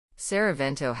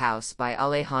Cerrovento House by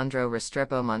Alejandro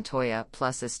Restrepo Montoya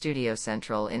plus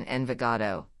EstudioCentral in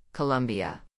ENVIGADO,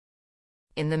 Colombia.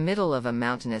 In the middle of a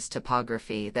mountainous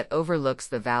topography that overlooks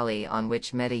the valley on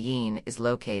which Medellín is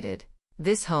located,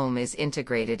 this home is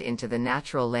integrated into the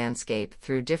natural landscape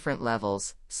through different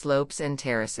levels, slopes and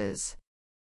terraces.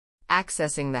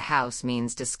 Accessing the house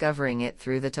means discovering it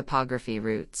through the topography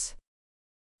routes.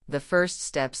 The first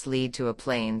steps lead to a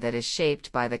plain that is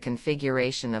shaped by the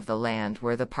configuration of the land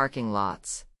where the parking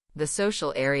lots, the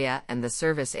social area and the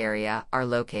service area are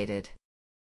located.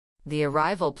 The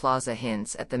arrival plaza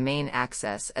hints at the main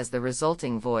access as the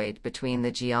resulting void between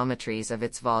the geometries of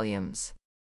its volumes.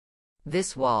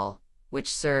 This wall, which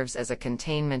serves as a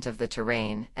containment of the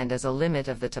terrain and as a limit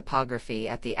of the topography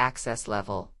at the access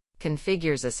level,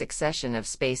 configures a succession of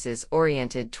spaces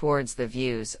oriented towards the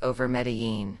views over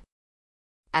Medellín.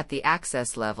 At the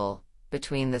access level,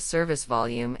 between the service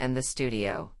volume and the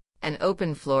studio, an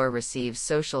open floor receives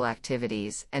social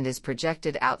activities and is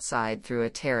projected outside through a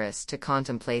terrace to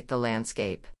contemplate the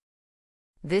landscape.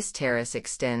 This terrace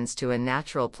extends to a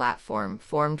natural platform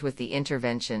formed with the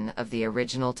intervention of the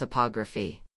original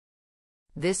topography.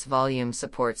 This volume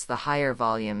supports the higher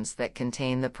volumes that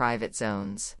contain the private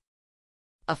zones.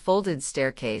 A folded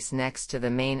staircase next to the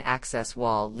main access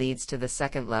wall leads to the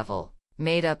second level,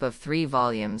 made up of 3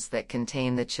 volumes that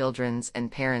contain the children's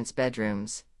and parents'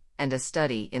 bedrooms, and a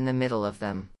study in the middle of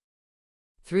them.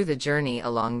 Through the journey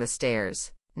along the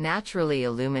stairs, naturally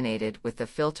illuminated with the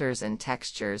filters and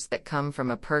textures that come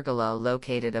from a pergola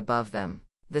located above them,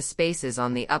 the spaces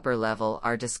on the upper level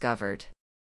are discovered.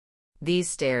 These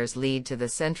stairs lead to the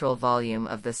central volume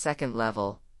of the second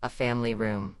level, a family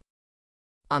room.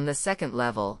 On the second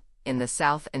level, in the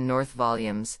south and north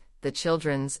volumes, the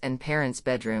children's and parents'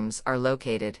 bedrooms are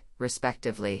located,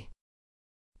 respectively.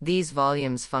 These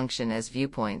volumes function as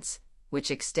viewpoints,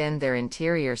 which extend their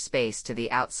interior space to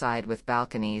the outside with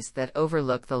balconies that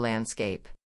overlook the landscape.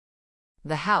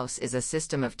 The house is a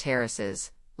system of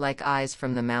terraces, like eyes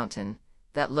from the mountain,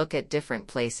 that look at different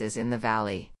places in the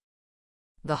valley.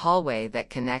 The hallway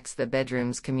that connects the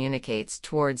bedrooms communicates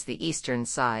towards the eastern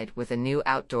side with a new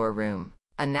outdoor room,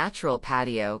 a natural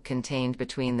patio contained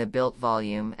between the built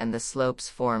volume and the slopes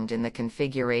formed in the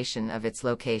configuration of its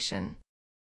location.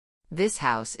 This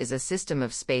house is a system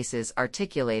of spaces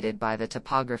articulated by the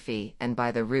topography and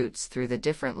by the routes through the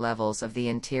different levels of the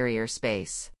interior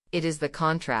space. It is the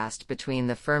contrast between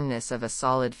the firmness of a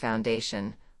solid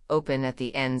foundation, open at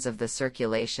the ends of the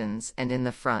circulations and in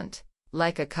the front,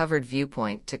 like a covered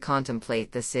viewpoint to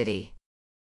contemplate the city.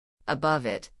 Above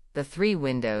it, the 3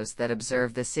 windows that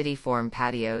observe the city form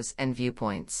patios and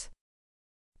viewpoints.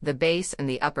 The base and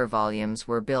the upper volumes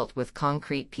were built with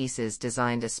concrete pieces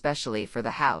designed especially for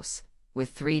the house,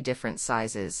 with 3 different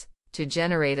sizes, to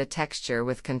generate a texture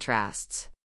with contrasts.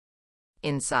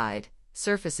 Inside,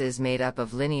 surfaces made up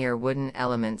of linear wooden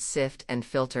elements sift and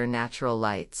filter natural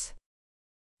lights.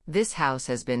 This house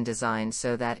has been designed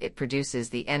so that it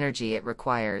produces the energy it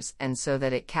requires and so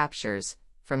that it captures,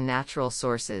 from natural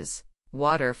sources,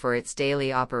 water for its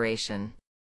daily operation.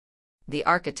 The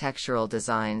architectural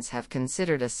designs have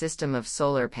considered a system of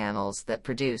solar panels that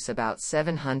produce about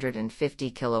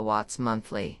 750 kilowatts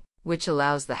monthly, which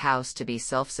allows the house to be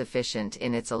self-sufficient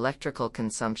in its electrical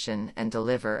consumption and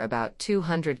deliver about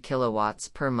 200 kilowatts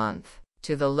per month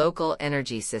to the local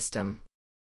energy system.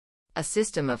 A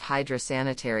system of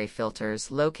hydrosanitary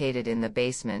filters located in the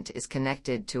basement is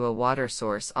connected to a water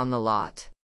source on the lot.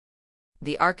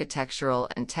 The architectural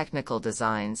and technical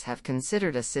designs have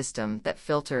considered a system that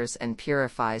filters and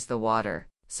purifies the water,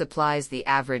 supplies the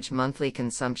average monthly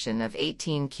consumption of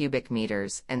 18 cubic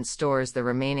meters and stores the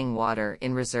remaining water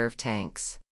in reserve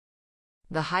tanks.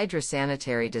 The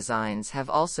hydrosanitary designs have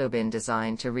also been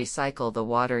designed to recycle the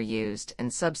water used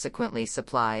and subsequently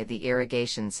supply the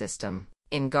irrigation system,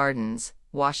 in gardens,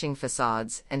 washing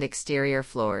facades and exterior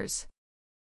floors.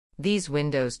 These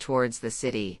windows towards the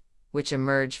city, which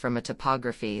emerge from a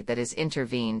topography that is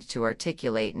intervened to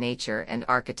articulate nature and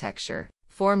architecture,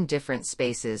 form different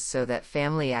spaces so that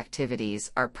family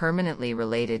activities are permanently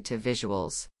related to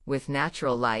visuals, with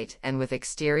natural light and with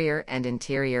exterior and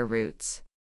interior routes.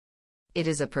 It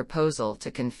is a proposal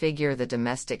to configure the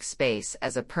domestic space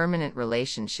as a permanent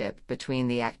relationship between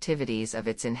the activities of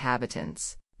its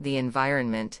inhabitants, the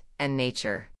environment, and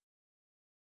nature.